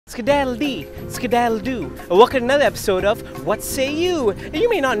Skedaddle-dee, skedaddle-doo. Welcome to another episode of What Say You? And you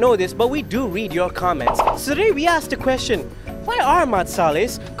may not know this, but we do read your comments. So today we asked the question, why are Mat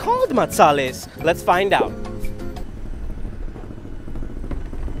Sallehs called Mat Sallehs? Let's find out.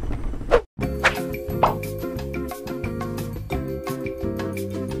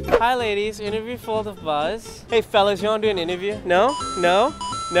 Hi ladies, interview full of buzz. Hey fellas, you wanna do an interview? No? No?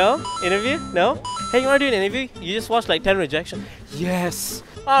 No? Interview? No? Hey, you wanna do an interview? You just watched like 10 rejections. Yes!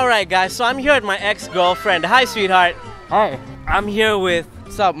 Alright guys, so I'm here with my ex-girlfriend. Hi sweetheart. Hi. I'm here with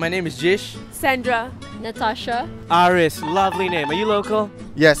What's up? My name is Jish. Sandra. Natasha. Aris. Lovely name. Are you local?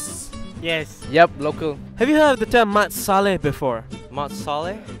 Yes. Yes. Yep, local. Have you heard of the term Mat Salleh before? Mat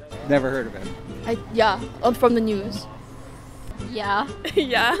Salleh? Never heard of it. Yeah, from the news. Yeah.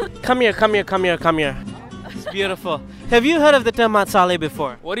 Yeah. Come here, come here, come here, come here. It's beautiful. Have you heard of the term Mat Salleh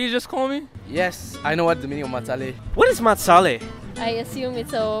before? What do you just call me? Yes, I know what the meaning of Mat Salleh. What is Mat Salleh? I assume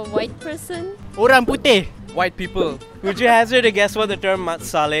it's a white person. Orang putih. White people. Would you hazard to guess what the term Mat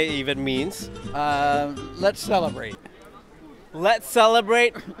Salleh even means? Let's celebrate. Let's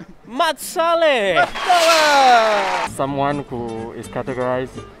celebrate Mat Salleh! Someone who is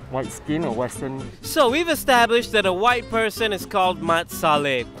categorized white skin or Western. So we've established that a white person is called Mat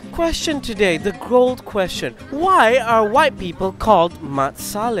Salleh. Question today, the gold question. Why are white people called Mat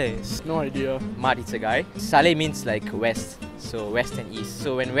Sallehs? No idea. Mat is a guy. Saleh means like west. So west and east.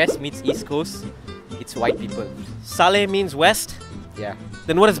 So when west meets east coast, it's white people. Saleh means west? Yeah,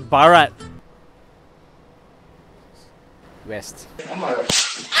 Then what is Barat? west.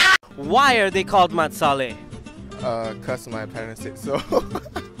 Why are they called Mat Salleh? Cause my parents said so.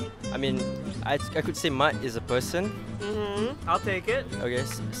 I mean, I could say Mat is a person. I'll take it. Okay,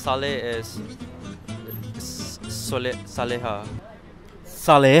 Saleh is Saleha.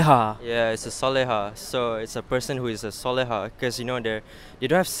 Saleha. Yeah, it's a Saleha. So it's a person who is a Saleha because you know they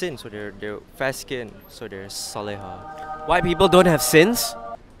don't have sin, so they're fair skinned, so they're Saleha. White people don't have sins?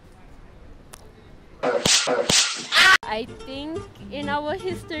 I think in our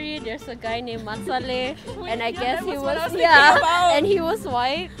history there's a guy named Mat Salleh, and I guess he was and he was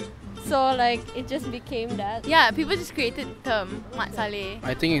white. So like it just became that. Yeah, people just created the term Mat Salleh.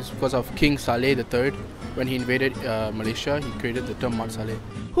 I think it's because of King Saleh III. When he invaded Malaysia, he created the term Mat Salleh.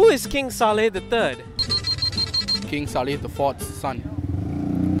 Who is King Saleh III? King Saleh IV's son.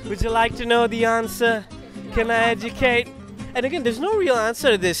 Would you like to know the answer? Can I educate? And again, there's no real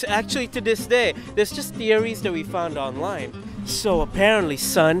answer to this. Actually, to this day, there's just theories that we found online. So apparently,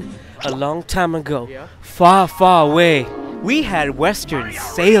 son, a long time ago, far, far away, we had Western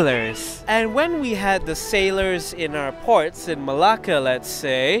sailors. And when we had the sailors in our ports in Malacca, let's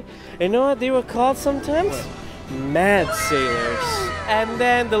say, you know what they were called sometimes? Mad sailors. And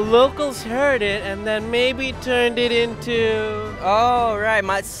then the locals heard it and then maybe turned it into... Oh right,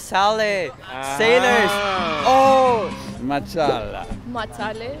 Mat Salleh. Sailors. Oh. Mat Salleh. Mat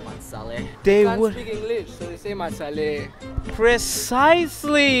Salleh. Mat Salleh. They would... speak English, so they say Mat Salleh.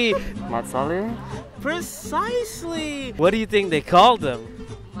 Precisely! Mat Salleh? Precisely! What do you think they called them?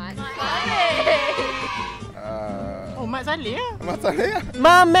 Mat Salleh. Oh, Mat Salleh. Mat Salleh.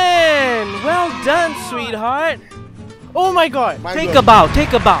 My man! Well done, sweetheart! Oh my god. Take a bow,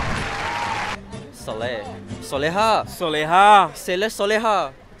 take a bow. Saleh. Soleha. Soleha. Sailor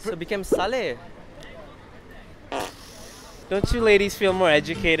Soleha. So it became Saleh. Don't you ladies feel more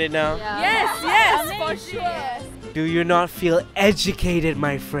educated now? Yes, for sure. Do you not feel educated,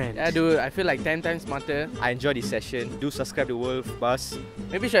 my friend? Yeah, dude, I feel like 10 times smarter. I enjoyed this session. Do subscribe to Wolf Bus.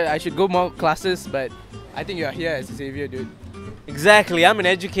 Maybe I should go more classes, but I think you're here as a savior, dude. Exactly, I'm an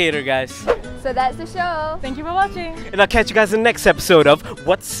educator, guys. So that's the show. Thank you for watching. And I'll catch you guys in the next episode of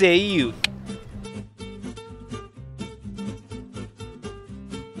What Say You?